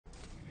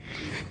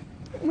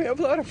We have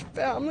a lot of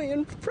family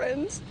and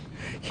friends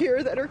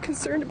here that are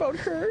concerned about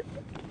her,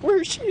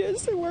 where she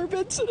is and where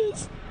Vincent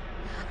is.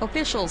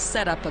 Officials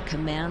set up a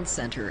command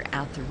center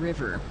at the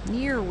river,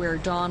 near where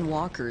Dawn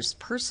Walker's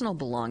personal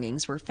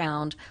belongings were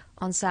found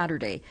on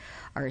Saturday.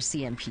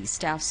 RCMP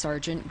Staff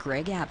Sergeant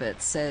Greg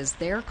Abbott says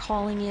they're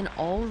calling in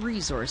all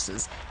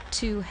resources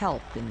to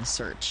help in the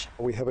search.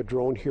 We have a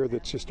drone here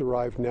that's just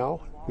arrived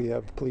now. We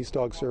have police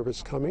dog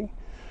service coming.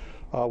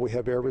 We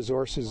have air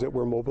resources that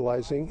we're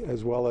mobilizing,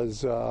 as well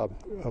as a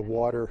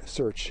water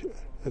search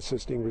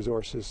assisting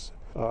resources.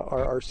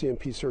 Our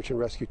RCMP search and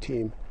rescue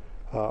team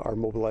are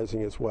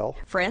mobilizing as well.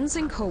 Friends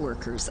and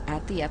coworkers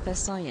at the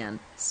FSIN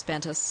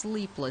spent a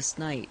sleepless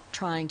night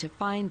trying to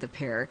find the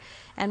pair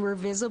and were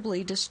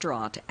visibly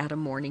distraught at a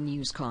morning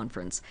news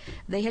conference.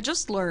 They had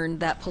just learned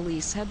that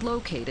police had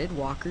located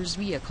Walker's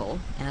vehicle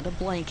and a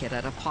blanket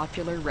at a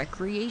popular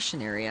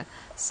recreation area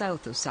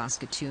south of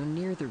Saskatoon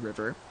near the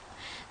river.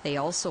 They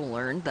also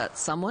learned that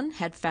someone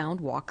had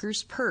found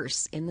Walker's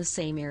purse in the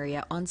same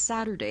area on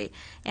Saturday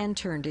and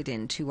turned it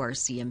in to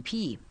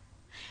RCMP.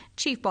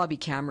 Chief Bobby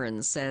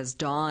Cameron says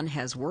Dawn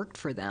has worked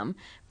for them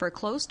for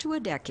close to a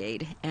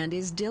decade and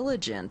is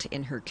diligent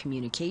in her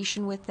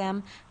communication with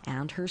them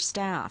and her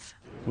staff.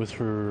 With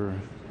her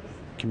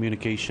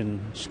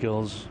communication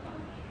skills,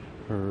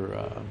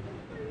 her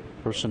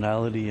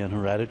personality and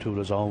her attitude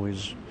was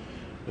always,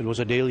 it was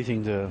a daily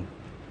thing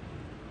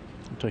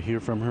to hear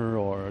from her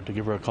or to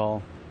give her a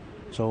call.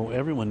 So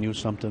everyone knew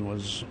something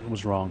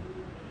was wrong.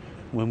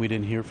 When we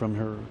didn't hear from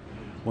her,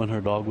 when her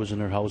dog was in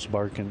her house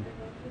barking,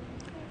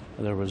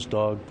 there was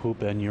dog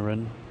poop and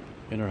urine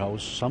in her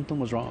house, something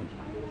was wrong.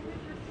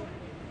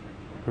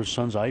 Her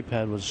son's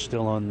iPad was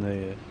still in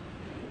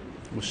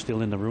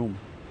the room.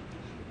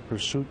 Her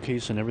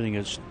suitcase and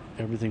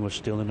everything was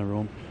still in the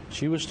room.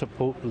 She was to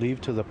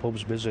leave to the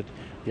Pope's visit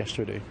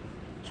yesterday.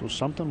 So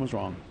something was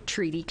wrong.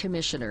 Treaty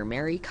Commissioner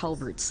Mary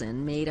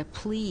Culbertson made a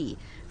plea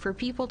for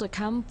people to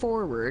come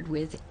forward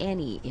with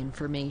any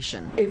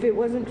information. If it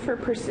wasn't for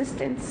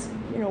persistence,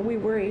 we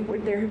worry,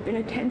 would there have been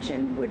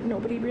attention? Would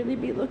nobody really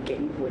be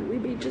looking? Would we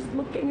be just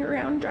looking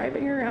around,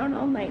 driving around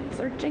all night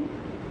searching?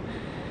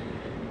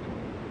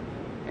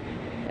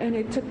 And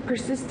it took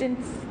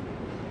persistence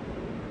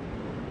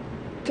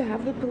to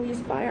have the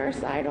police by our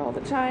side all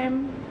the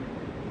time,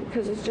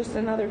 because it's just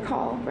another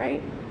call,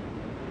 right?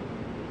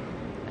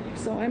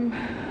 So I'm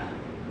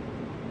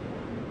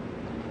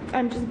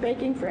just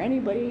begging for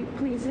anybody,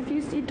 please, if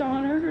you see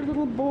Dawn or her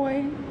little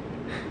boy,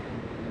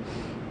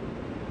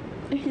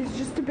 he's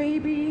just a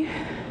baby,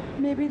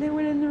 maybe they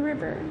went in the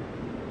river.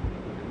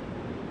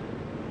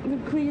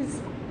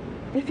 Please,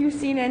 if you've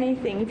seen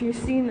anything, if you've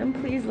seen them,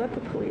 please let the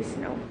police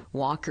know.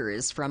 Walker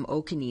is from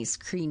Okonee's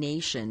Cree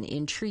Nation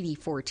in Treaty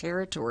 4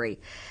 territory.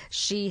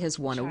 She has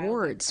won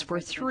awards for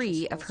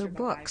 3 of her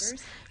books.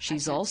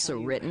 She's also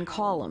written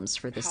columns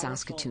for the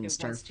Saskatoon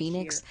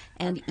Star-Phoenix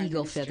and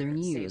Eagle Feather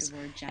News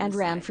and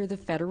ran for the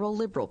Federal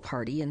Liberal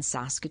Party in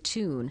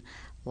Saskatoon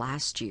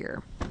last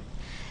year.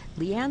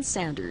 Leanne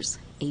Sanders,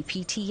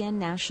 APTN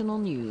National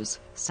News,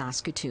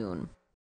 Saskatoon.